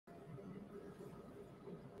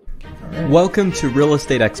Welcome to Real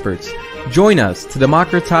Estate Experts. Join us to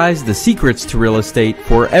democratize the secrets to real estate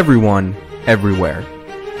for everyone, everywhere.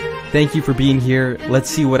 Thank you for being here. Let's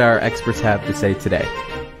see what our experts have to say today.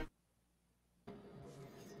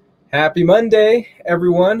 Happy Monday,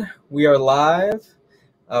 everyone. We are live.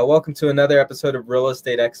 Welcome to another episode of Real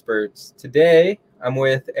Estate Experts. Today, I'm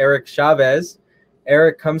with Eric Chavez.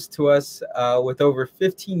 Eric comes to us with over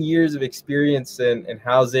 15 years of experience in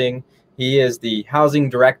housing. He is the housing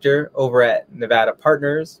director over at Nevada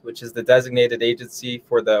Partners, which is the designated agency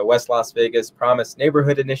for the West Las Vegas Promise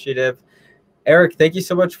Neighborhood Initiative. Eric, thank you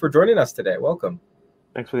so much for joining us today. Welcome.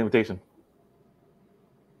 Thanks for the invitation.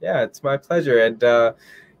 Yeah, it's my pleasure. And,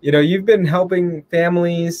 you've been helping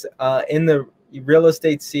families in the real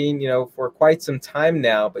estate scene, for quite some time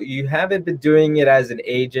now, but you haven't been doing it as an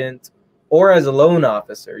agent or as a loan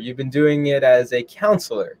officer. You've been doing it as a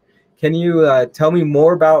counselor. Can you tell me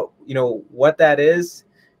more about, what that is,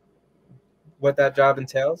 what that job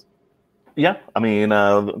entails? Yeah,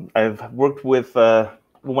 I've worked with,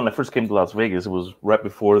 when I first came to Las Vegas, it was right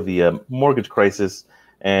before the mortgage crisis,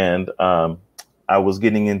 and I was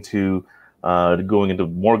getting into going into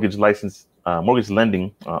mortgage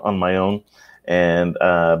lending on my own, and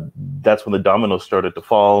that's when the dominoes started to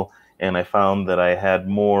fall, and I found that I had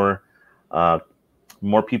more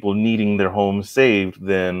people needing their home saved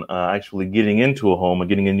than actually getting into a home and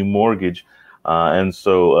getting a new mortgage. And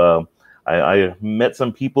so I met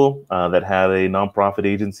some people that had a nonprofit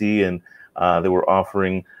agency, and they were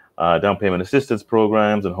offering down payment assistance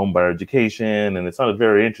programs and home buyer education. And it sounded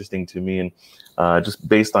very interesting to me. And just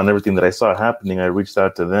based on everything that I saw happening, I reached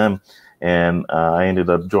out to them, and I ended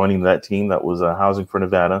up joining that team that was Housing for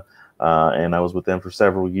Nevada. And I was with them for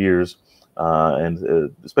several years.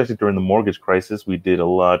 And especially during the mortgage crisis, we did a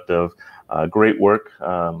lot of great work.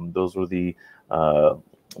 Those were the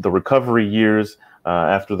recovery years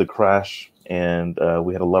after the crash, and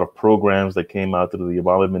we had a lot of programs that came out through the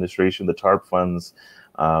Obama administration, the TARP funds.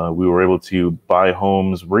 We were able to buy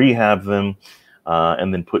homes, rehab them,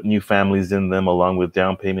 and then put new families in them along with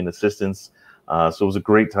down payment assistance. So it was a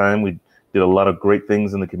great time. We did a lot of great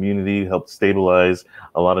things in the community, helped stabilize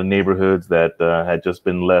a lot of neighborhoods that had just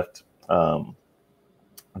been left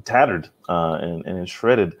tattered and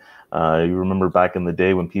shredded. You remember back in the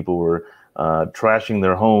day when people were trashing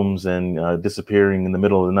their homes and disappearing in the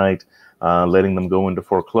middle of the night, letting them go into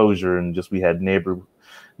foreclosure, and just we had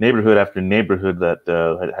neighborhood after neighborhood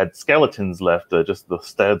that had skeletons left. Just the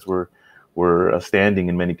studs were standing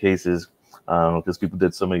in many cases because people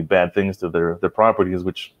did so many bad things to their properties,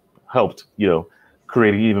 which helped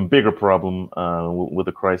create an even bigger problem with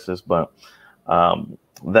the crisis. But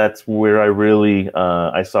that's where I really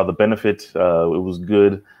I saw the benefit. It was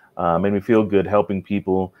good, made me feel good helping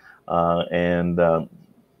people. And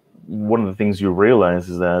one of the things you realize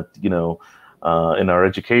is that, in our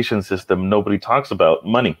education system, nobody talks about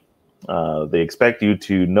money. They expect you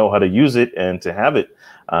to know how to use it and to have it,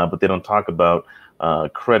 but they don't talk about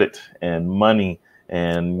credit and money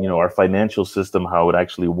and, our financial system, how it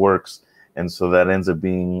actually works. And so that ends up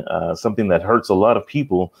being something that hurts a lot of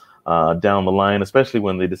people down the line, especially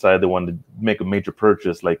when they decide they want to make a major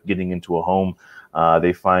purchase, like getting into a home.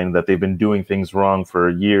 They find that they've been doing things wrong for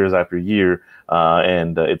years after year,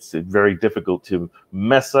 and it's very difficult to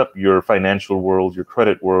mess up your financial world, your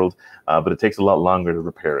credit world, but it takes a lot longer to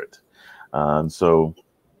repair it. So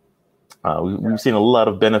we've seen a lot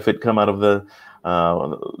of benefit come out of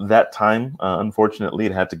that time. Unfortunately,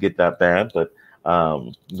 it had to get that bad, but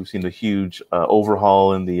we've seen a huge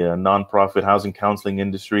overhaul in the nonprofit housing counseling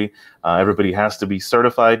industry. Everybody has to be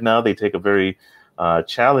certified now. They take a very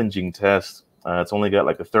challenging test. It's only got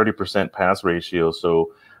like a 30% pass ratio.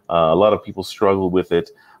 So a lot of people struggle with it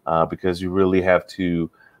because you really have to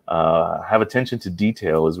have attention to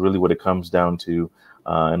detail is really what it comes down to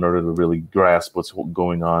in order to really grasp what's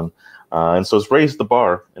going on. And so it's raised the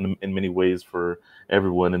bar in many ways for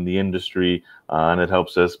everyone in the industry, and it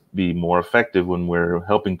helps us be more effective when we're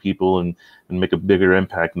helping people and make a bigger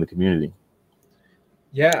impact in the community.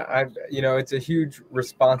 Yeah, it's a huge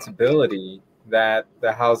responsibility that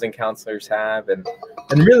the housing counselors have, and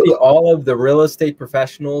really all of the real estate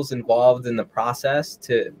professionals involved in the process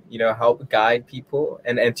to, help guide people.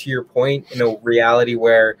 And to your point, in a reality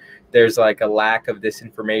where there's like a lack of this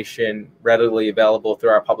information readily available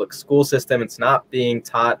through our public school system, it's not being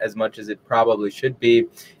taught as much as it probably should be.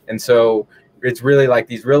 And so it's really like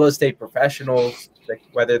these real estate professionals, like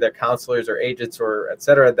whether they're counselors or agents or et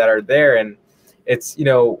cetera, that are there. And it's,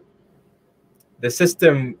 the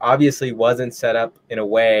system obviously wasn't set up in a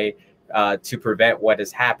way to prevent what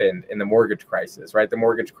has happened in the mortgage crisis, right? The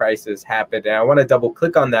mortgage crisis happened. And I want to double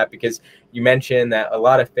click on that because you mentioned that a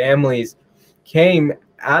lot of families came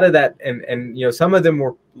out of that. And some of them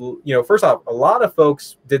were, first off, a lot of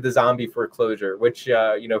folks did the zombie foreclosure, which,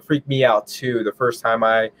 freaked me out too the first time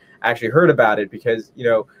I actually heard about it because,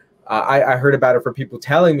 I heard about it from people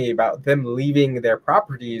telling me about them leaving their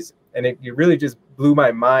properties. And it really just blew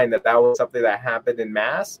my mind that was something that happened in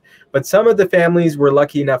mass. But some of the families were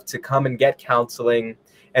lucky enough to come and get counseling.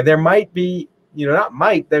 And there might be,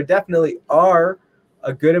 there definitely are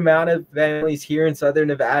a good amount of families here in Southern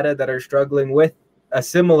Nevada that are struggling with a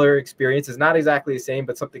similar experience. It's not exactly the same,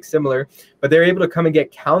 but something similar. But they're able to come and get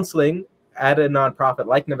counseling at a nonprofit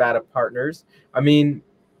like Nevada Partners. I mean,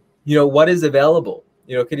 what is available?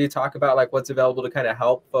 Could you talk about like what's available to kind of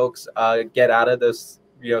help folks get out of those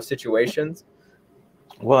situations?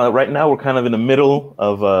 Well, right now we're kind of in the middle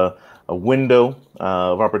of a window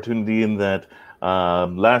of opportunity in that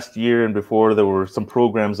last year and before there were some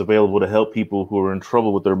programs available to help people who were in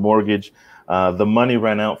trouble with their mortgage. The money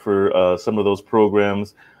ran out for some of those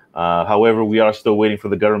programs. However, we are still waiting for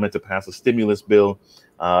the government to pass a stimulus bill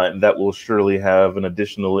that will surely have an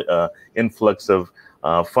additional influx of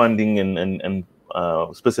funding and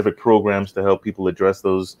specific programs to help people address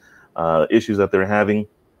those issues that they're having.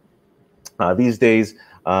 These days,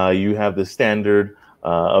 you have the standard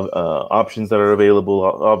options that are available.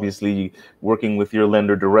 Obviously, working with your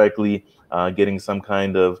lender directly, getting some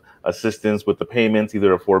kind of assistance with the payments,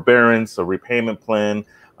 either a forbearance, a repayment plan.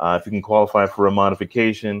 If you can qualify for a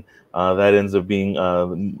modification, that ends up being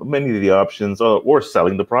many of the options, or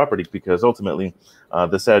selling the property, because ultimately,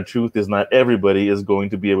 the sad truth is not everybody is going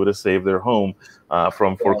to be able to save their home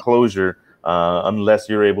from foreclosure unless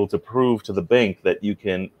you're able to prove to the bank that you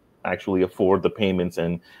can actually afford the payments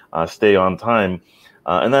and stay on time.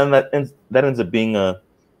 And then that ends up being a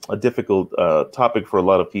difficult topic for a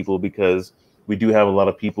lot of people, because we do have a lot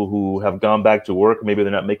of people who have gone back to work. Maybe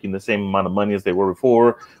they're not making the same amount of money as they were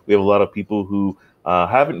before. We have a lot of people who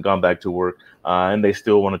haven't gone back to work and they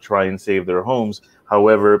still want to try and save their homes.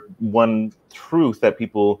 However, one truth that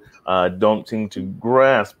people don't seem to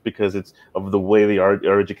grasp, because it's of the way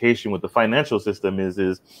our education with the financial system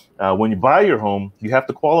is when you buy your home, you have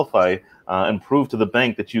to qualify and prove to the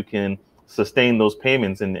bank that you can sustain those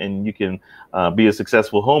payments and you can be a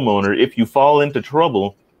successful homeowner. If you fall into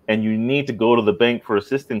trouble and you need to go to the bank for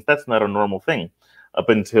assistance, that's not a normal thing. Up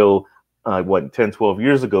until 10, 12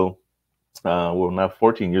 years ago, well, not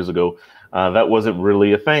 14 years ago, that wasn't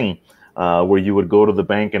really a thing, where you would go to the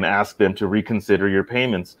bank and ask them to reconsider your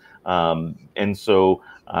payments. And so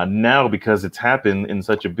now, because it's happened in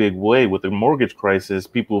such a big way with the mortgage crisis,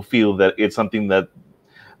 people feel that it's something that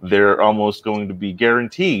they're almost going to be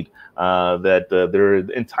guaranteed, that they're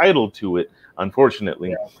entitled to it,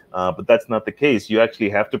 unfortunately. Yeah. But that's not the case. You actually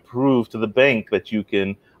have to prove to the bank that you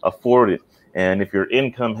can afford it. And if your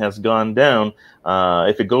income has gone down,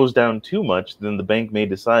 if it goes down too much, then the bank may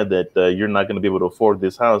decide that you're not going to be able to afford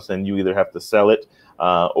this house, and you either have to sell it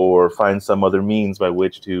or find some other means by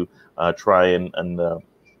which to try and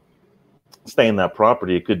stay in that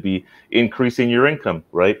property. It could be increasing your income,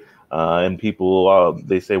 right? And people,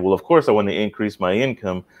 they say, well, of course I want to increase my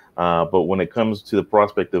income. But when it comes to the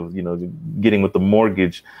prospect of, getting with the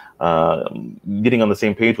mortgage, getting on the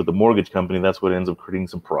same page with the mortgage company, that's what ends up creating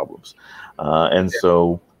some problems.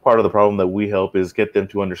 So part of the problem that we help is get them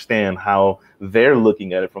to understand how they're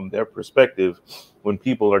looking at it from their perspective. When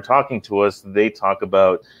people are talking to us, they talk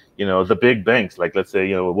about, the big banks, like let's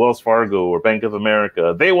say, Wells Fargo or Bank of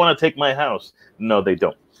America. They want to take my house. No, they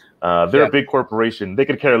don't. They're a big corporation. They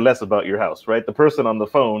could care less about your house, right? The person on the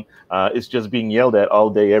phone is just being yelled at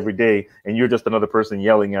all day, every day, and you're just another person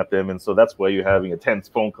yelling at them. And so that's why you're having a tense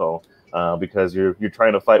phone call, because you're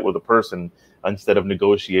trying to fight with a person instead of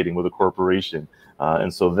negotiating with a corporation.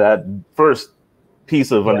 And so that first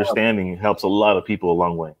piece of understanding helps a lot of people a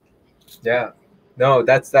long way. Yeah. No,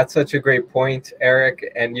 that's such a great point,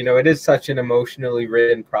 Eric. And, it is such an emotionally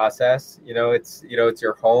ridden process. It's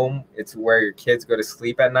your home. It's where your kids go to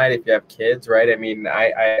sleep at night if you have kids, right? I mean,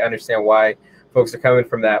 I understand why folks are coming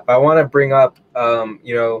from that. But I want to bring up,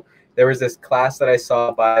 there was this class that I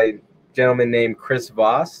saw by a gentleman named Chris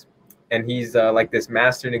Voss. And he's like this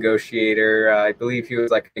master negotiator. I believe he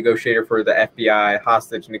was like a negotiator for the FBI,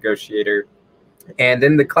 hostage negotiator. And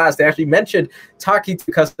in the class, they actually mentioned talking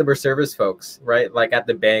to customer service folks, right? Like at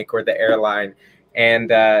the bank or the airline. And,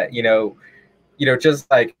 just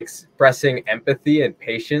like expressing empathy and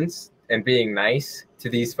patience and being nice to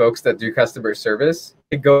these folks that do customer service,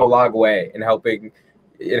 it go a long way in helping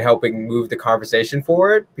move the conversation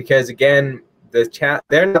forward. Because again,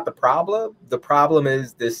 they're not the problem. The problem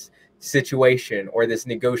is this situation or this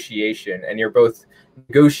negotiation, and you're both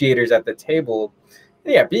negotiators at the table,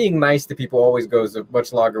 yeah, being nice to people always goes a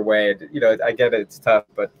much longer way. And, I get it, it's tough,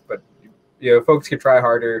 but folks can try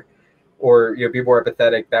harder, or be more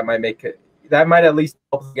empathetic. That might at least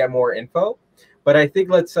help get more info. But I think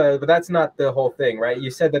but that's not the whole thing, right? You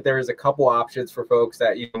said that there is a couple options for folks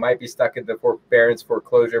that might be stuck in the forbearance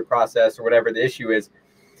foreclosure process or whatever the issue is.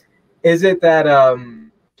 Is it that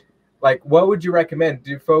like, what would you recommend?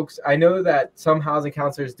 Do folks? I know that some housing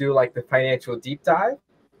counselors do like the financial deep dive,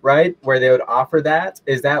 right, where they would offer that.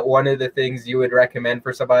 Is that one of the things you would recommend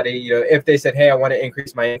for somebody? If they said, "Hey, I want to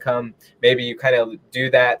increase my income," maybe you kind of do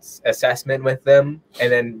that assessment with them,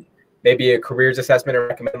 and then maybe a careers assessment, or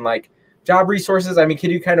recommend like job resources. I mean, can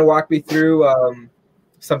you kind of walk me through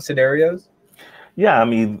some scenarios? Yeah, I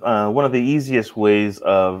mean, one of the easiest ways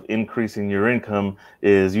of increasing your income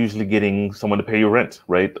is usually getting someone to pay your rent,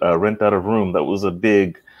 right? Rent out a room. That was a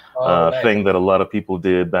big Nice. thing that a lot of people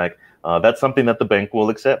did back. That's something that the bank will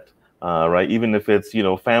accept, right? Even if it's,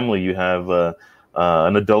 family, you have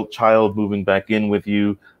an adult child moving back in with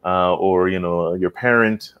you, or, your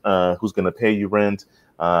parent who's going to pay you rent.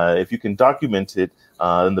 If you can document it,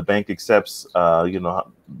 then the bank accepts,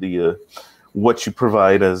 the what you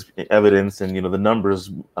provide as evidence, and the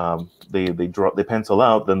numbers they pencil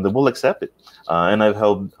out, then they will accept it. And I've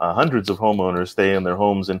held hundreds of homeowners stay in their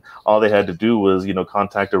homes, and all they had to do was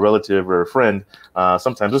contact a relative or a friend,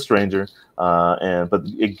 sometimes a stranger, but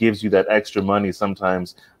it gives you that extra money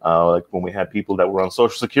sometimes. Like when we had people that were on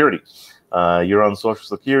Social Security, you're on Social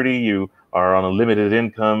Security, you are on a limited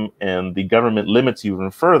income, and the government limits you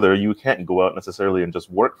even further. You can't go out necessarily and just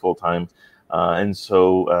work full time, and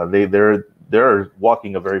so they're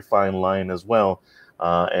walking a very fine line as well.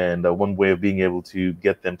 And one way of being able to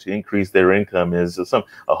get them to increase their income is a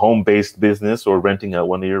home-based business or renting out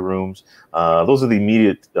one of your rooms. Those are the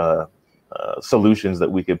immediate solutions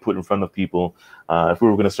that we could put in front of people. If we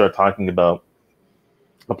were going to start talking about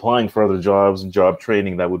applying for other jobs and job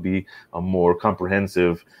training, that would be a more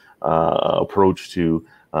comprehensive approach to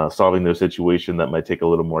solving their situation. That might take a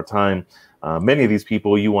little more time. Many of these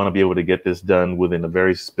people, you want to be able to get this done within a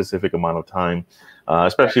very specific amount of time,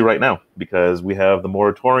 especially right now, because we have the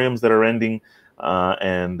moratoriums that are ending.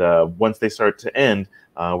 And once they start to end,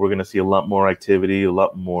 we're going to see a lot more activity, a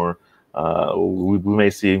lot more. We may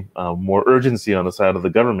see more urgency on the side of the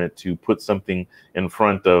government to put something in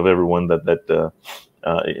front of everyone that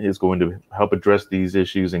is going to help address these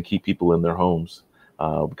issues and keep people in their homes.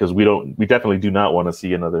 Because we definitely do not want to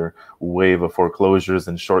see another wave of foreclosures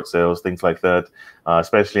and short sales, things like that,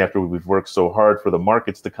 especially after we've worked so hard for the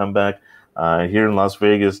markets to come back. Here in Las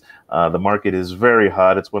Vegas, the market is very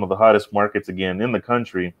hot. It's one of the hottest markets again in the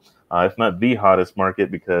country, if not the hottest market,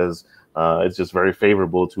 because it's just very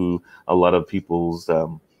favorable to a lot of people's,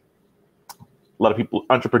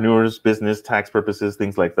 entrepreneurs, business, tax purposes,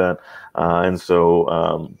 things like that. And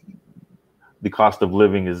so the cost of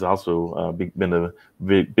living is also been a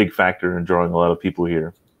big factor in drawing a lot of people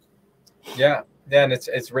here. Yeah, and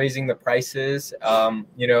it's raising the prices.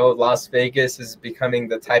 Las Vegas is becoming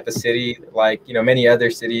the type of city like many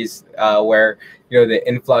other cities where the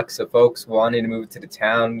influx of folks wanting to move to the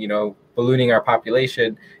town, ballooning our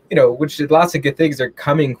population, which lots of good things are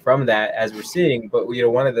coming from that, as we're seeing. But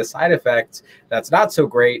one of the side effects that's not so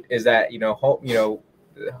great is that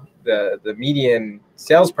the median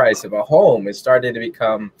sales price of a home is starting to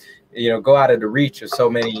become, go out of the reach of so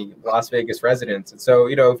many Las Vegas residents. And so,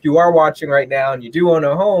 if you are watching right now and you do own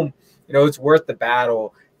a home, it's worth the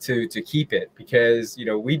battle to keep it, because,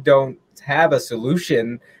 we don't have a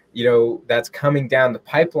solution, that's coming down the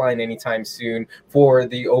pipeline anytime soon for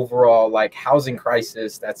the overall housing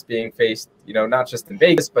crisis that's being faced, not just in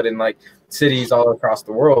Vegas, but in cities all across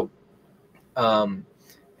the world. And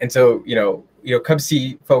so, come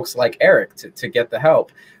see folks like Eric to get the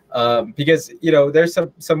help, because, there's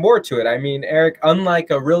some more to it. I mean, Eric, unlike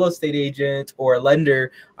a real estate agent or a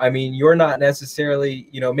lender, I mean, you're not necessarily,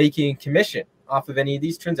 making commission off of any of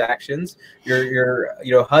these transactions.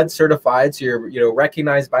 You're HUD certified, so you're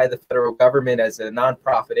recognized by the federal government as a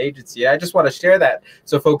nonprofit agency. I just want to share that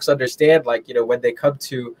so folks understand, when they come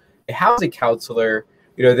to a housing counselor,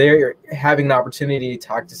 they're having an opportunity to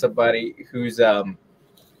talk to somebody who's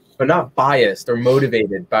but not biased or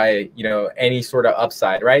motivated by any sort of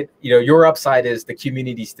upside, right? Your upside is the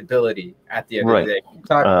community stability at the end of the day.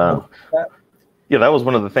 Talk about that? Yeah, that was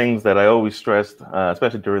one of the things that I always stressed,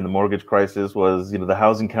 especially during the mortgage crisis, was the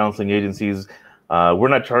housing counseling agencies. We're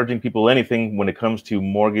not charging people anything when it comes to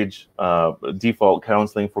mortgage default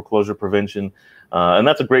counseling, foreclosure prevention, and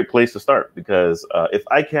that's a great place to start, because if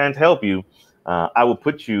I can't help you, I will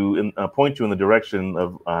point you in the direction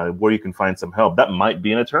of where you can find some help. That might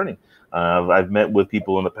be an attorney. I've met with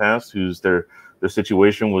people in the past whose their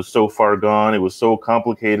situation was so far gone, it was so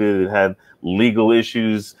complicated, it had legal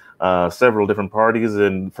issues, several different parties.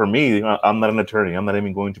 And for me, I'm not an attorney. I'm not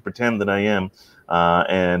even going to pretend that I am.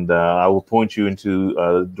 And I will point you into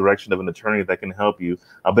the direction of an attorney that can help you.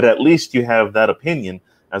 But at least you have that opinion,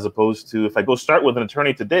 as opposed to if I go start with an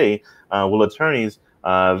attorney today, attorneys,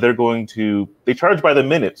 they charge by the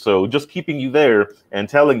minute. So just keeping you there and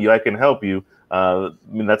telling you I can help you,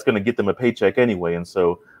 that's going to get them a paycheck anyway. And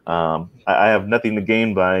so I have nothing to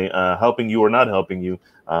gain by helping you or not helping you.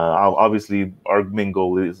 Obviously, our main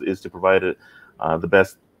goal is to provide the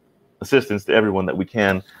best assistance to everyone that we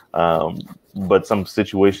can. But some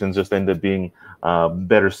situations just end up being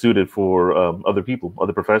better suited for other people,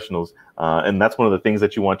 other professionals. And that's one of the things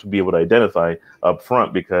that you want to be able to identify up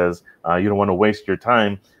front, because you don't want to waste your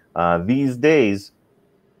time. These days,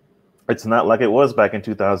 it's not like it was back in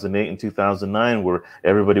 2008 and 2009, where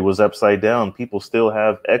everybody was upside down. People still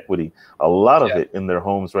have equity, a lot of it in their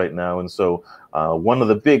homes right now. And so one of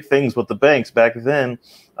the big things with the banks back then,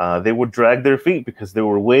 they would drag their feet because they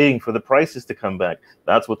were waiting for the prices to come back.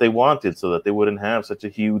 That's what they wanted, so that they wouldn't have such a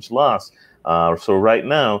huge loss. So right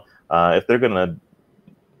now, if they're going to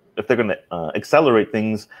accelerate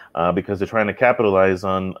things because they're trying to capitalize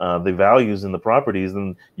on the values in the properties,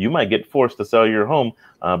 then you might get forced to sell your home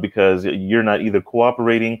because you're not either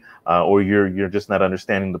cooperating or you're just not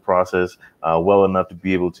understanding the process well enough to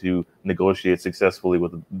be able to negotiate successfully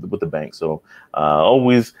with the bank. So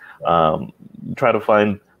always try to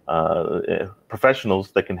find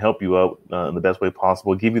professionals that can help you out in the best way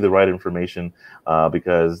possible, give you the right information,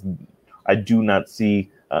 because I do not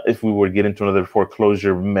see if we were to get into another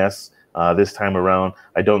foreclosure mess this time around,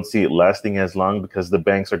 I don't see it lasting as long, because the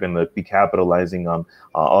banks are going to be capitalizing on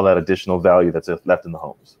all that additional value that's left in the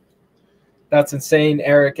homes. That's insane,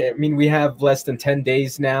 Eric. I mean, we have less than 10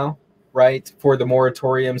 days now, right, for the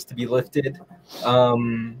moratoriums to be lifted.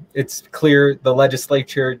 It's clear the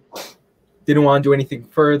legislature didn't want to do anything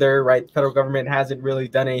further, right? The federal government hasn't really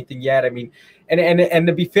done anything yet. I mean, and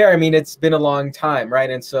to be fair, I mean, it's been a long time, right?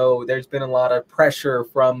 And so there's been a lot of pressure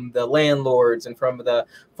from the landlords and from the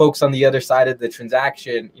folks on the other side of the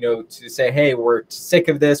transaction, to say, hey, we're sick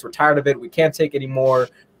of this, we're tired of it, we can't take anymore.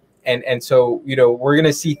 And so, we're going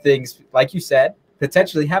to see things, like you said,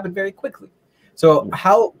 potentially happen very quickly. So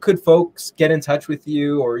how could folks get in touch with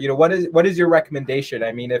you, or, what is your recommendation?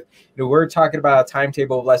 I mean, if we're talking about a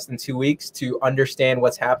timetable of less than 2 weeks to understand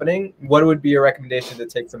what's happening, what would be your recommendation to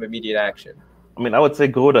take some immediate action? I mean, I would say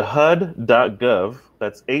go to HUD.gov.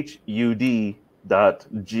 That's HUD.gov.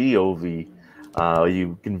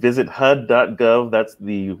 You can visit HUD.gov. That's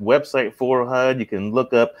the website for HUD. You can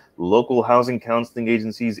look up local housing counseling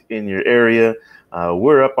agencies in your area.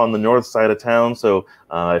 We're up on the north side of town, so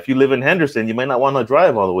if you live in Henderson, you might not want to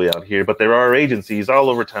drive all the way out here, but there are agencies all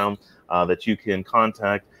over town that you can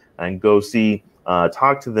contact and go see,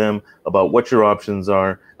 talk to them about what your options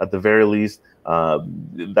are. At the very least,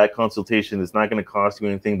 that consultation is not going to cost you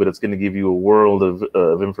anything, but it's going to give you a world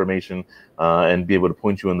of information and be able to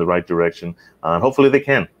point you in the right direction. And hopefully they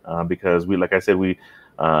can, because like I said,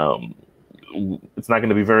 it's not going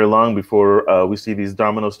to be very long before we see these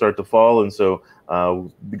dominoes start to fall. And so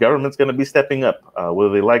the government's going to be stepping up,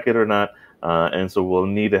 whether they like it or not. And so we'll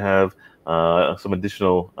need to have some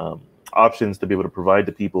additional options to be able to provide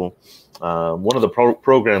to people. One of the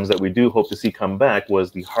programs that we do hope to see come back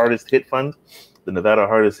was the Hardest Hit Fund. The Nevada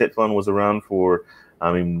Hardest Hit Fund was around for,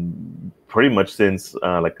 pretty much since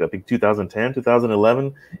I think 2010,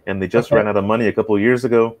 2011, and they just ran out of money a couple of years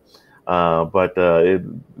ago. But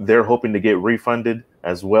they're hoping to get refunded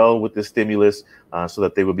as well with the stimulus, so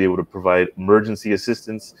that they will be able to provide emergency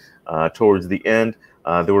assistance towards the end.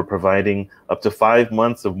 They were providing up to 5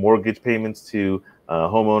 months of mortgage payments to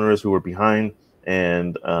homeowners who were behind.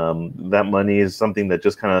 And that money is something that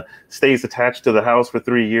just kind of stays attached to the house for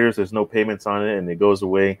 3 years. There's no payments on it, and it goes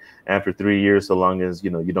away after 3 years, so long as you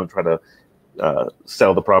don't try to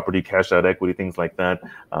sell the property, cash out equity, things like that.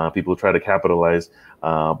 People try to capitalize,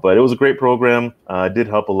 but it was a great program. It did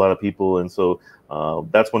help a lot of people, and so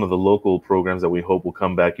that's one of the local programs that we hope will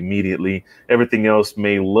come back immediately. Everything else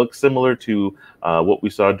may look similar to what we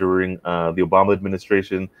saw during the Obama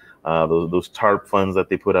administration, those TARP funds that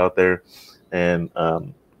they put out there. And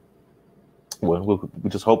we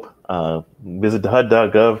just hope, visit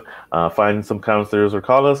HUD.gov, find some counselors, or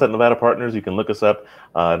call us at Nevada Partners. You can look us up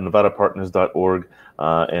at nevadapartners.org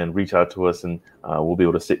and reach out to us, and we'll be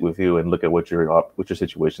able to sit with you and look at what your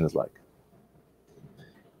situation is like.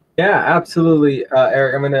 Yeah, absolutely.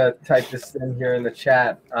 Eric, I'm going to type this in here in the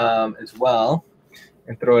chat as well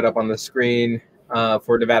and throw it up on the screen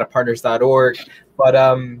for nevadapartners.org.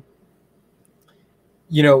 But,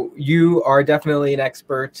 you are definitely an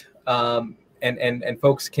expert, and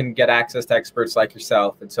folks can get access to experts like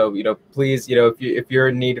yourself. And so, please, if you're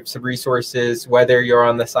in need of some resources, whether you're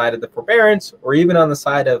on the side of the forbearance or even on the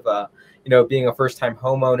side of, being a first-time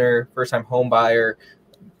homeowner, first-time home buyer,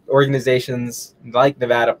 organizations like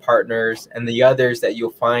Nevada Partners and the others that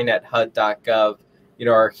you'll find at HUD.gov,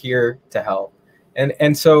 are here to help.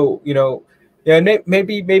 And so,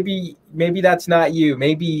 maybe that's not you.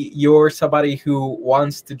 Maybe you're somebody who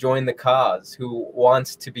wants to join the cause, who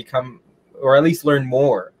wants to become, or at least learn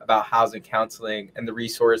more about housing counseling and the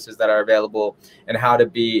resources that are available, and how to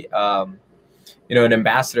be, an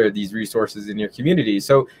ambassador of these resources in your community.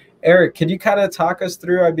 So, Eric, could you kind of talk us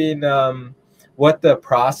through? I mean, what the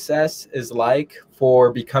process is like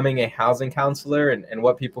for becoming a housing counselor, and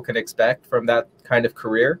what people can expect from that kind of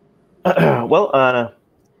career? Well,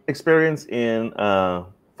 experience in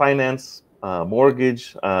finance,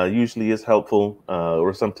 mortgage usually is helpful,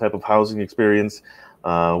 or some type of housing experience.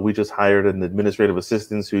 We just hired an administrative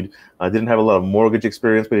assistant who didn't have a lot of mortgage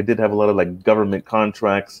experience, but he did have a lot of like government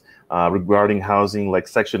contracts regarding housing, like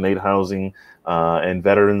Section 8 housing and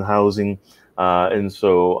veteran housing. And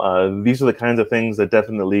so these are the kinds of things that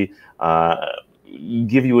definitely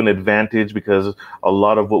give you an advantage, because a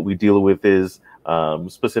lot of what we deal with is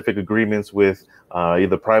specific agreements with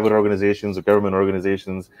either private organizations or government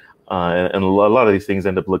organizations. And a lot of these things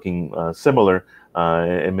end up looking similar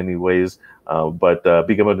in many ways, but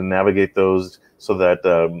being able to navigate those so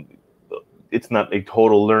that it's not a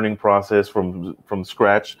total learning process from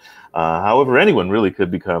scratch. However, anyone really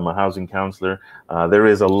could become a housing counselor. There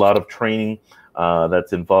is a lot of training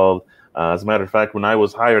that's involved. As a matter of fact, when I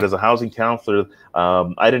was hired as a housing counselor,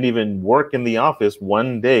 I didn't even work in the office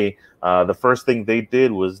one day. The first thing they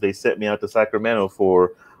did was they sent me out to Sacramento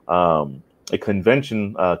for a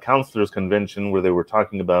convention, counselors convention, where they were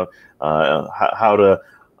talking about how to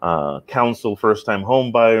counsel first-time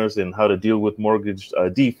home buyers and how to deal with mortgage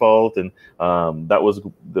default. And that was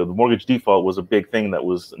the mortgage default was a big thing that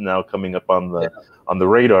was now coming up on the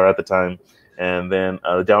radar at the time. And then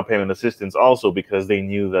down payment assistance also, because they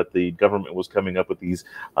knew that the government was coming up with these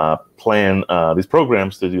these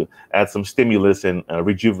programs to add some stimulus and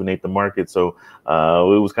rejuvenate the market. So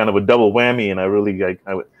it was kind of a double whammy, and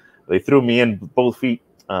they threw me in both feet,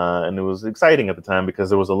 and it was exciting at the time because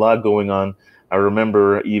there was a lot going on. I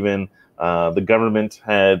remember even the government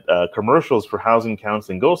had commercials for housing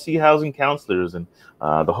counseling. Go see housing counselors, and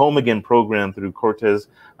the Home Again program through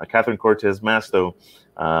Catherine Cortez Masto.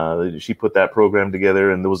 She put that program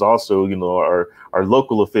together, and there was also, our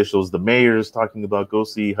local officials, the mayors, talking about go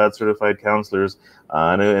see HUD certified counselors,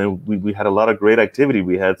 and we had a lot of great activity.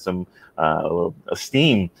 We had some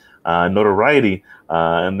esteem, notoriety,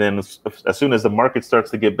 and then as soon as the market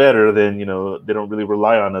starts to get better, then they don't really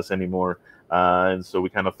rely on us anymore, and so we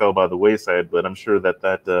kind of fell by the wayside. But I'm sure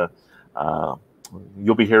that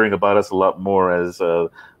you'll be hearing about us a lot more as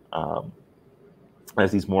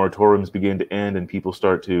these moratoriums begin to end and people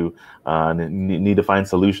start to need to find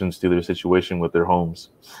solutions to their situation with their homes.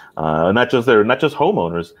 Not just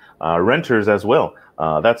homeowners, renters as well.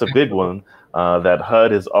 That's a big one that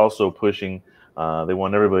HUD is also pushing. They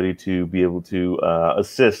want everybody to be able to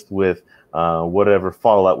assist with whatever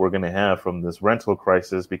fallout we're going to have from this rental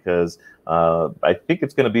crisis, because I think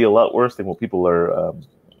it's going to be a lot worse than what people are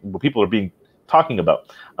being talking about.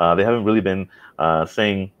 They haven't really been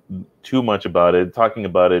saying too much about it, talking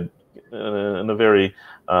about it in a very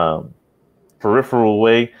peripheral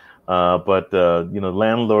way. But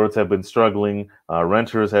landlords have been struggling,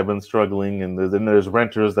 renters have been struggling, and then there's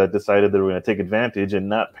renters that decided they were going to take advantage and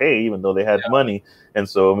not pay, even though they had money. And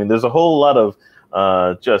so, I mean, there's a whole lot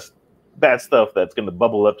of just bad stuff that's going to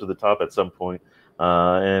bubble up to the top at some point.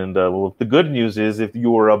 Well, the good news is, if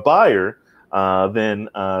you're a buyer, then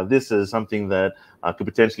this is something that could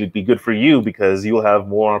potentially be good for you, because you'll have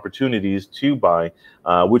more opportunities to buy,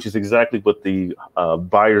 which is exactly what the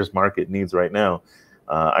buyer's market needs right now.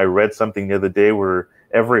 I read something the other day where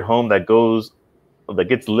every home that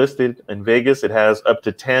gets listed in Vegas, it has up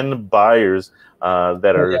to 10 buyers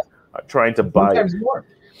that are trying to buy. Sometimes more.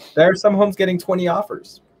 There are some homes getting 20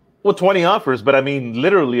 offers. Well, 20 offers, but I mean,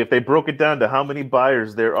 literally, if they broke it down to how many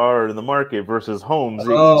buyers there are in the market versus homes,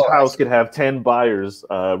 each house could have 10 buyers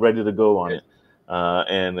ready to go on it.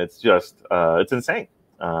 And it's just, it's insane.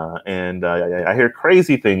 And I hear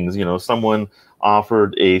crazy things. Someone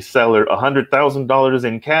offered a seller $100,000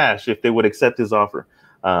 in cash if they would accept his offer.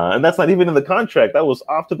 And that's not even in the contract. That was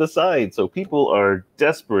off to the side. So people are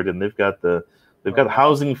desperate, and they've got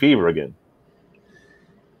housing fever again.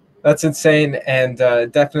 That's insane, and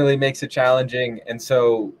definitely makes it challenging. And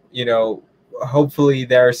so, hopefully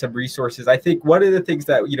there are some resources. I think one of the things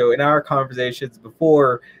that, in our conversations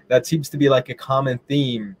before, that seems to be like a common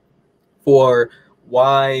theme for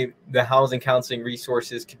why the housing counseling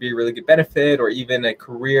resources could be a really good benefit, or even a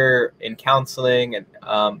career in counseling,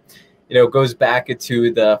 and goes back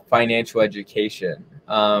into the financial education.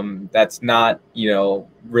 That's not,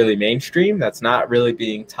 really mainstream. That's not really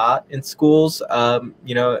being taught in schools.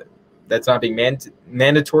 That's not being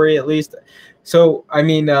mandatory, at least. So, I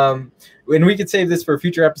mean, and we could save this for a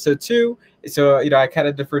future episode too. So, I kind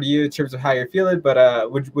of defer to you in terms of how you're feeling,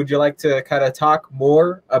 but would you like to kind of talk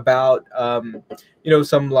more about,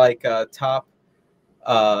 some like top,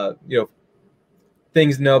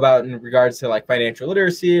 things to know about in regards to like financial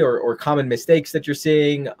literacy, or common mistakes that you're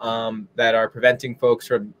seeing that are preventing folks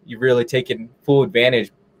from you really taking full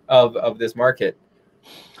advantage of this market?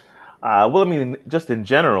 Well, I mean, just in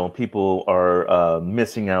general, people are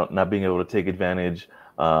missing out, not being able to take advantage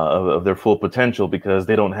of their full potential because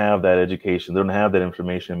they don't have that education. They don't have that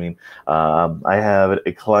information. I mean, I have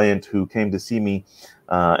a client who came to see me,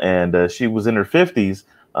 and she was in her 50s,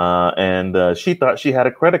 and she thought she had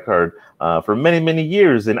a credit card for many, many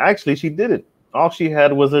years. And actually, she didn't. All she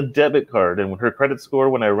had was a debit card. And her credit score,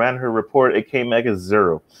 when I ran her report, it came back as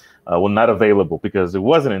 0. Well, not available, because it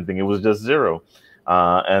wasn't anything. It was just 0.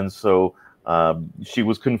 And so she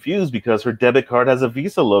was confused because her debit card has a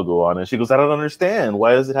Visa logo on it. She goes, I don't understand.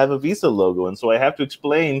 Why does it have a Visa logo? And so I have to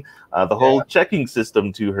explain the whole checking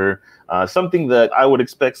system to her, something that I would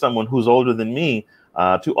expect someone who's older than me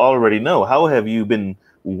to already know. How have you been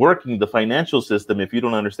working the financial system if you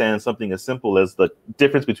don't understand something as simple as the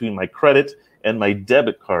difference between my credit and my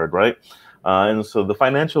debit card, right? And so the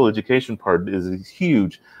financial education part is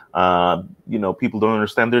huge. People don't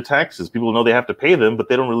understand their taxes. People know they have to pay them, but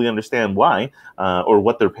they don't really understand why or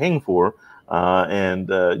what they're paying for.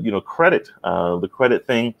 Credit, the credit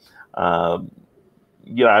thing.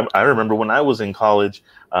 I remember when I was in college,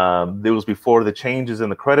 it was before the changes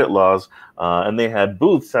in the credit laws, and they had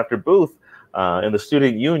booths after booth in the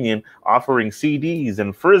student union offering CDs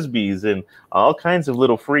and Frisbees and all kinds of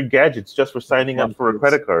little free gadgets just for signing up for a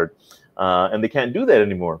credit card. And they can't do that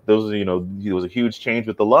anymore. It was a huge change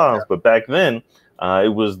with the laws. But back then,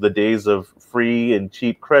 it was the days of free and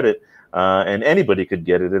cheap credit, and anybody could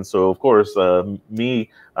get it. And so, of course, me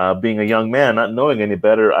being a young man, not knowing any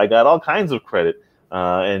better, I got all kinds of credit.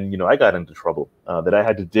 And I got into trouble that I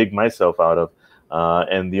had to dig myself out of.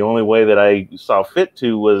 And the only way that I saw fit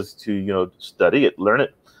to was to, study it, learn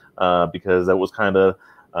it, because that was kind of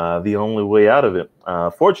the only way out of it.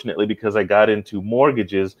 Fortunately, because I got into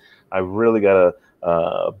mortgages, I really got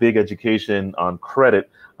a big education on credit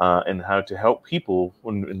and how to help people,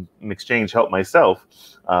 in exchange, help myself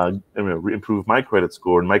improve my credit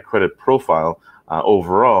score and my credit profile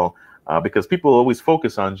overall, because people always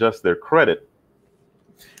focus on just their credit.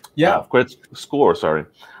 Credit score, sorry.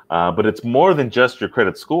 But it's more than just your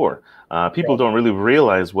credit score. People don't really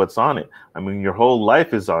realize what's on it. I mean, your whole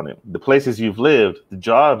life is on it. The places you've lived, the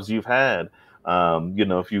jobs you've had,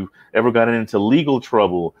 if you ever got into legal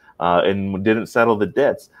trouble and didn't settle the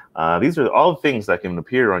debts. These are all things that can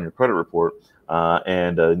appear on your credit report.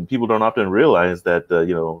 And people don't often realize that,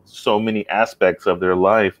 so many aspects of their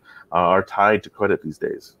life are tied to credit these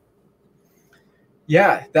days.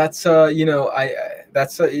 Yeah, that's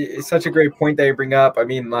it's such a great point that you bring up. I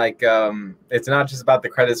mean, it's not just about the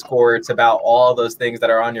credit score; it's about all those things that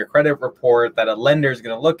are on your credit report that a lender is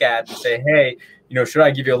going to look at and say, "Hey, should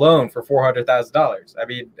I give you a loan for $400,000?" I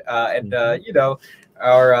mean, I've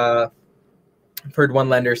heard one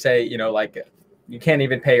lender say, you can't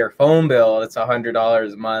even pay your phone bill; it's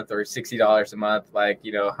 $100 a month or $60 a month.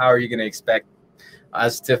 How are you going to expect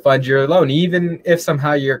us to fund your loan, even if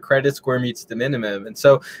somehow your credit score meets the minimum? And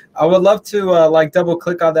so I would love to double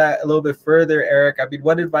click on that a little bit further, Eric. I mean,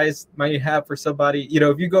 what advice might you have for somebody,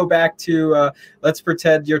 if you go back to, let's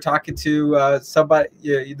pretend you're talking to somebody,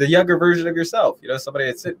 the younger version of yourself, somebody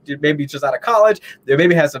that's maybe just out of college,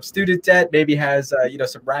 maybe has some student debt, maybe has,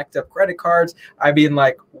 some racked up credit cards. I mean,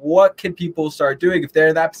 what can people start doing if they're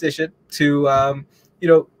in that position to,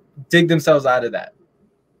 dig themselves out of that?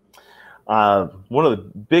 One of the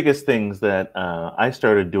biggest things that I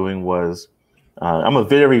started doing was I'm a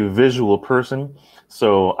very visual person.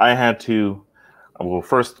 So I had to,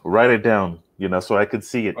 first write it down, so I could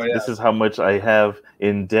see it. Oh, yeah. This is how much I have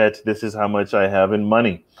in debt. This is how much I have in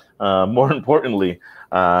money, more importantly.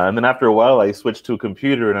 And then after a while, I switched to a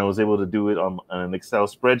computer and I was able to do it on an Excel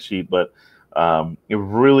spreadsheet. But It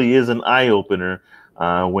really is an eye opener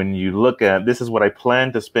when you look at this is what I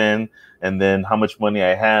plan to spend, and then how much money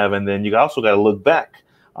I have, and then you also got to look back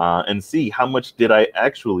and see how much did I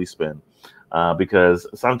actually spend. Because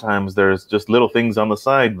sometimes there's just little things on the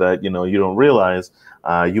side that you don't realize.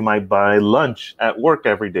 You might buy lunch at work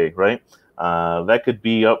every day, right? That could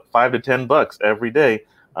be up $5 to $10 every day,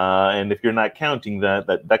 and if you're not counting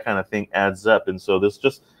that kind of thing adds up. And so this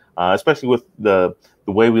just, especially with the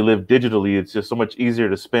way we live digitally, it's just so much easier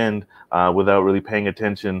to spend without really paying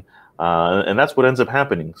attention, and that's what ends up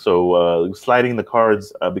happening. So sliding the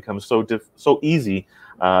cards becomes so easy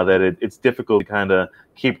that it's difficult to kind of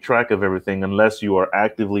keep track of everything unless you are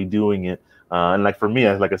actively doing it. And like for me,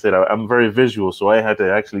 like I said, I'm very visual, so I had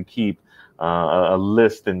to actually keep a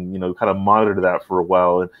list and kind of monitor that for a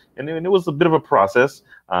while, and it was a bit of a process.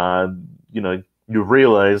 You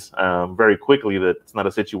realize very quickly that it's not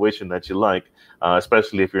a situation that you like,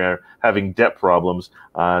 especially if you're having debt problems,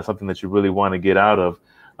 something that you really want to get out of.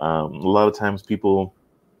 A lot of times people,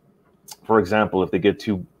 for example, if they get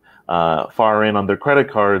too far in on their credit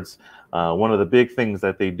cards, one of the big things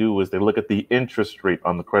that they do is they look at the interest rate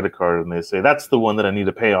on the credit card and they say, that's the one that I need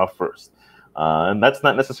to pay off first. And that's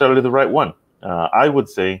not necessarily the right one. I would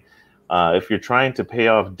say if you're trying to pay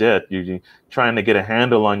off debt, you're trying to get a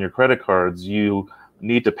handle on your credit cards, you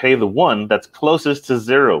need to pay the one that's closest to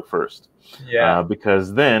zero first. Yeah.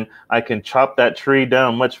 Because then I can chop that tree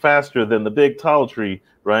down much faster than the big tall tree,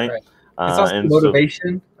 right? It's also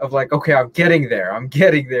motivation of like, okay, I'm getting there,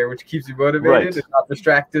 which keeps you motivated and not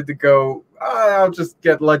distracted to go, I'll just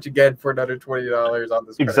get lunch again for another $20 on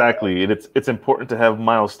this. Exactly. And it's important to have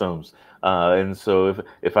milestones. And so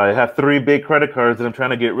if I have 3 big credit cards that I'm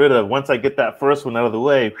trying to get rid of, once I get that first one out of the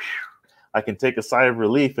way, I can take a sigh of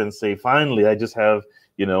relief and say, finally, I just have,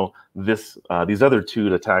 these other 2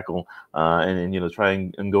 to tackle, and try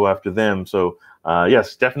and go after them. So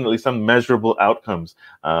yes, definitely some measurable outcomes,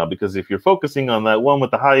 because if you're focusing on that one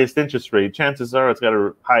with the highest interest rate, chances are it's got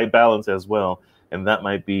a high balance as well. And that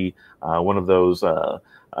might be one of those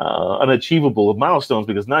unachievable milestones,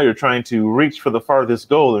 because now you're trying to reach for the farthest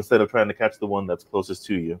goal instead of trying to catch the one that's closest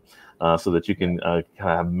to you, so that you can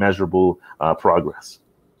have measurable progress.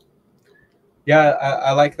 Yeah,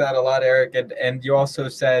 I like that a lot, Eric. And you also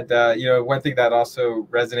said, one thing that also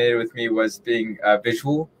resonated with me was being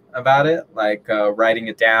visual about it, like writing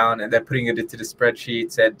it down and then putting it into the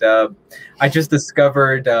spreadsheets. And I just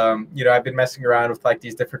discovered, I've been messing around with like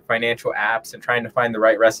these different financial apps and trying to find the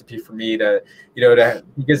right recipe for me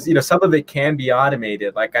because some of it can be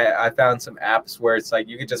automated. Like I found some apps where it's like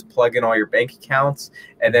you could just plug in all your bank accounts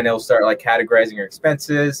and then it'll start like categorizing your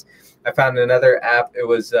expenses. I found another app. It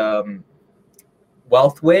was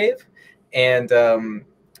WealthWave, and I'm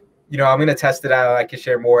going to test it out. I can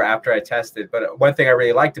share more after I test it. But one thing I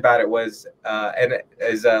really liked about it was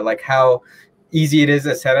like how easy it is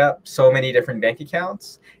to set up so many different bank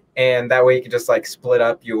accounts, and that way you can just like split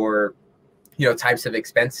up your types of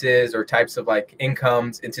expenses or types of like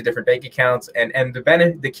incomes into different bank accounts. And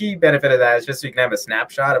the key benefit of that is just so you can have a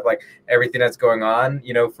snapshot of like everything that's going on.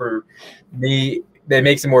 For me, that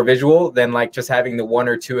makes it more visual than like just having the 1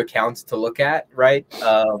 or 2 accounts to look at, right?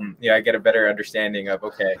 I get a better understanding of,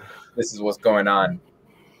 okay, this is what's going on.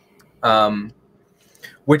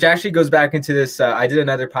 Which actually goes back into this. I did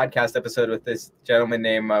another podcast episode with this gentleman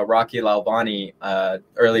named Rocky Lalvani,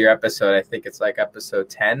 earlier episode. I think it's like episode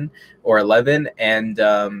 10 or 11.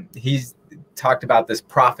 And he's talked about this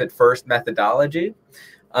profit first methodology.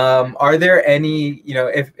 Are there any,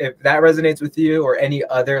 if that resonates with you, or any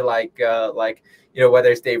other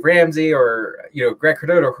whether it's Dave Ramsey or, Greg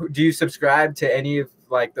Cardone, or do you subscribe to any of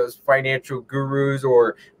like those financial gurus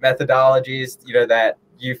or methodologies, that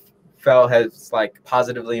you felt has like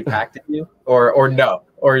positively impacted you, or no,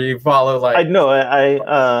 or you follow like? I know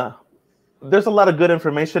I there's a lot of good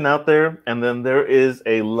information out there, and then there is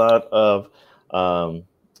a lot of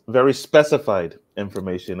very specified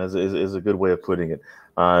information, is a good way of putting it.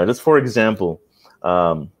 Just for example,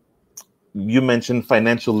 you mentioned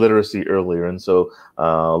financial literacy earlier. And so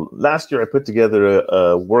last year I put together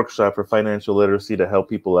a workshop for financial literacy to help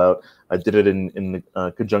people out. I did it in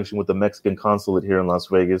conjunction with the Mexican consulate here in Las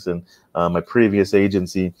Vegas and my previous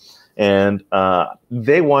agency. And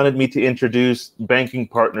they wanted me to introduce banking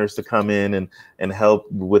partners to come in and help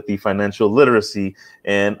with the financial literacy.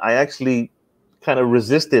 And I actually kind of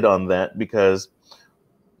resisted on that because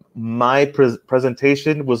my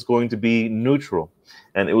presentation was going to be neutral,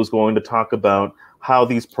 and it was going to talk about how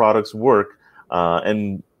these products work.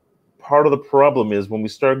 And part of the problem is when we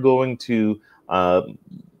start going to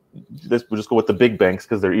we'll just go with the big banks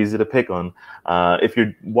because they're easy to pick on. If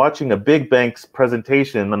you're watching a big bank's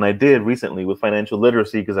presentation, and I did recently with financial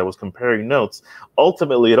literacy because I was comparing notes,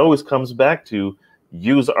 ultimately it always comes back to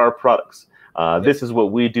use our products. This is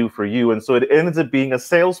what we do for you. And so it ends up being a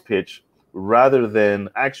sales pitch rather than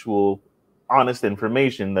actual honest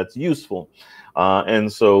information that's useful.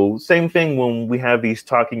 And so same thing when we have these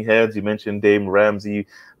talking heads. You mentioned Dave Ramsey,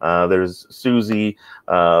 there's Susie,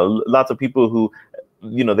 lots of people who,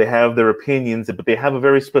 they have their opinions, but they have a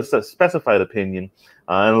very specified opinion.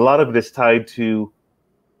 And a lot of it is tied to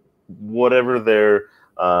whatever their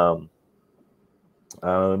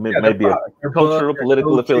maybe a cultural,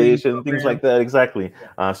 political affiliation, things like that. Exactly.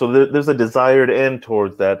 So there's a desired end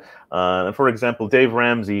towards that. And for example, Dave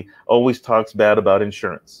Ramsey always talks bad about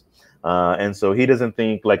insurance. And so he doesn't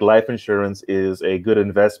think like life insurance is a good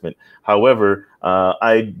investment. However,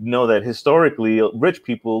 I know that historically rich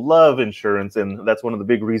people love insurance, and that's one of the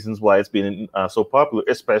big reasons why it's been so popular,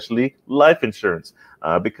 especially life insurance,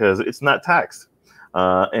 because it's not taxed.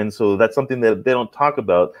 And so that's something that they don't talk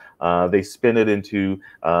about. They spin it into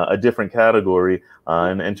a different category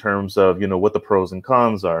in terms of, what the pros and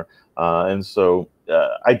cons are. And so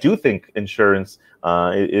I do think insurance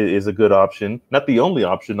is a good option. Not the only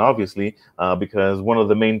option, obviously, because one of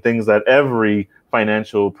the main things that every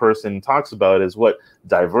financial person talks about is what?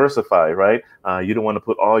 Diversify, right? You don't want to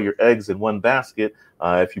put all your eggs in one basket.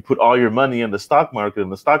 If you put all your money in the stock market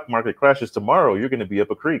and the stock market crashes tomorrow, you're going to be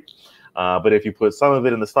up a creek. But if you put some of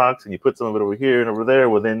it in the stocks and you put some of it over here and over there,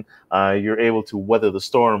 well, then you're able to weather the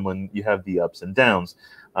storm when you have the ups and downs.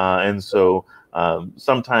 And so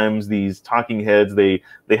sometimes these talking heads, they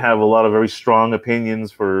have a lot of very strong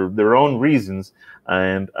opinions for their own reasons.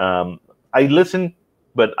 And I listen,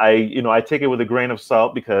 but I take it with a grain of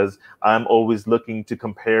salt because I'm always looking to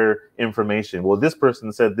compare information. Well, this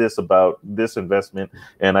person said this about this investment,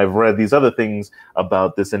 and I've read these other things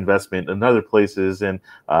about this investment in other places, and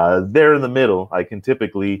there in the middle, I can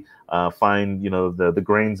typically find the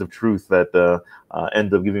grains of truth that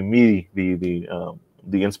end up giving me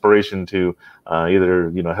the inspiration to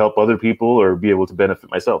either help other people or be able to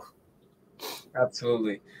benefit myself.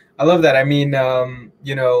 Absolutely, I love that. I mean,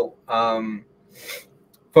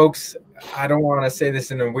 folks, I don't want to say this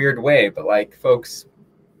in a weird way, but like folks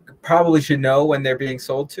probably should know when they're being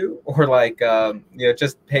sold to, or like,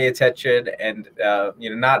 just pay attention. And,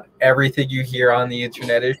 not everything you hear on the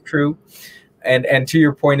internet is true. And to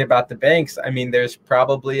your point about the banks, I mean, there's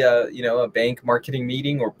probably a bank marketing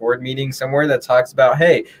meeting or board meeting somewhere that talks about,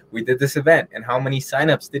 hey, we did this event and how many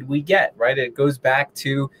signups did we get, right? It goes back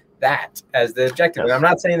to that as the objective. Yes. And I'm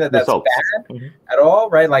not saying that that's bad at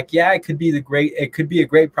all, right? Like, yeah, it could be a great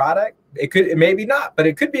product. It maybe not, but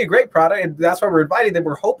it could be a great product. And that's why we're inviting them.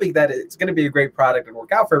 We're hoping that it's going to be a great product and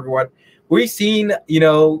work out for everyone. We've seen,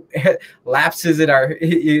 lapses in our,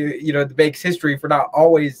 the bank's history for not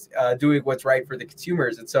always doing what's right for the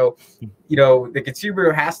consumers. And so, the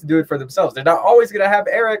consumer has to do it for themselves. They're not always going to have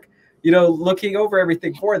Eric, looking over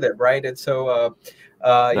everything for them, right? And so,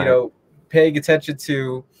 paying attention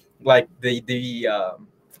to like the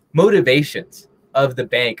motivations of the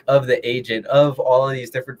bank, of the agent, of all of these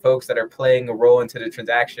different folks that are playing a role into the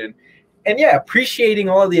transaction. And yeah, appreciating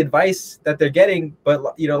all of the advice that they're getting, but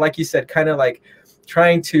like you said, kind of like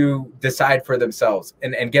trying to decide for themselves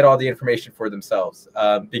and get all the information for themselves.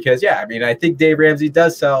 Because yeah, I mean, I think Dave Ramsey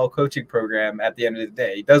does sell a coaching program at the end of the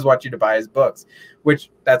day. He does want you to buy his books,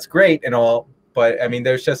 which that's great and all, but I mean,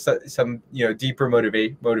 there's just some deeper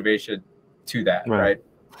motivation to that, right?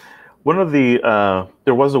 One of the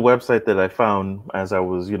there was a website that I found as I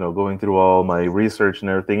was going through all my research and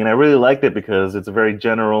everything, and I really liked it because it's a very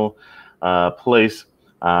general place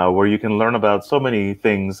where you can learn about so many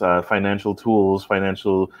things, financial tools,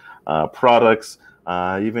 financial products,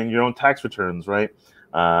 even your own tax returns, right?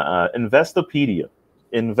 Investopedia.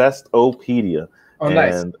 Oh,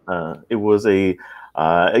 nice. And it was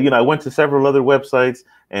I went to several other websites,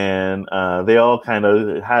 and they all kind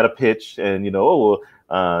of had a pitch, and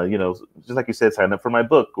just like you said, sign up for my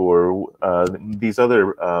book or these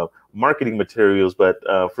other marketing materials. But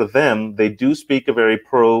for them, they do speak a very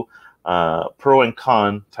pro and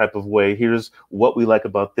con type of way. Here's what we like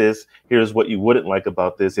about this. Here's what you wouldn't like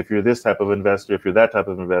about this. If you're this type of investor, if you're that type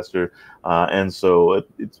of investor. And so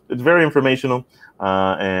it's very informational.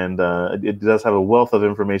 And it does have a wealth of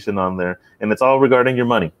information on there. And it's all regarding your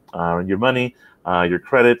money, your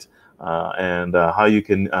credit, and how you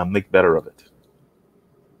can make better of it.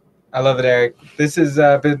 I love it, Eric. This has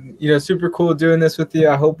been, super cool doing this with you.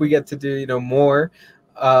 I hope we get to do, more.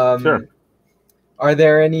 Sure. Are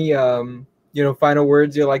there any, final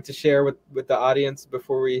words you'd like to share with the audience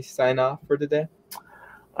before we sign off for today?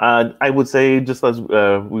 I would say, just as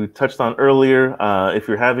we touched on earlier, if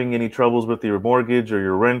you're having any troubles with your mortgage or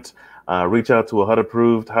your rent, reach out to a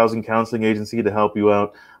HUD-approved housing counseling agency to help you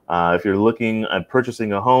out. If you're looking at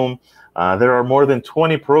purchasing a home, there are more than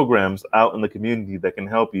 20 programs out in the community that can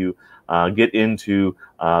help you get into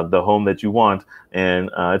the home that you want. And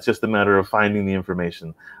it's just a matter of finding the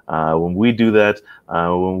information. When we do that,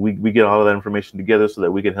 when we get all of that information together so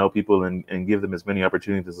that we can help people and give them as many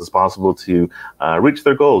opportunities as possible to reach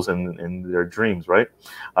their goals and their dreams, right?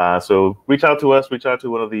 So reach out to us, reach out to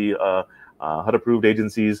one of the HUD-approved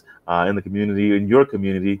agencies in the community, in your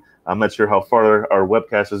community. I'm not sure how far our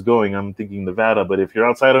webcast is going. I'm thinking Nevada, but if you're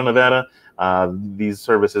outside of Nevada, these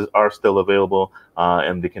services are still available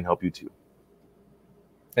and they can help you too.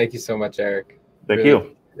 Thank you so much, Eric. Thank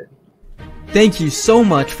you. Thank you so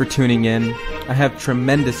much for tuning in. I have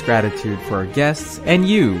tremendous gratitude for our guests and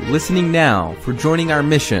you listening now for joining our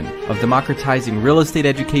mission of democratizing real estate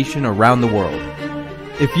education around the world.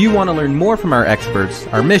 If you want to learn more from our experts,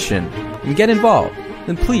 our mission, and get involved,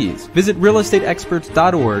 then please visit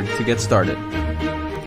realestateexperts.org to get started.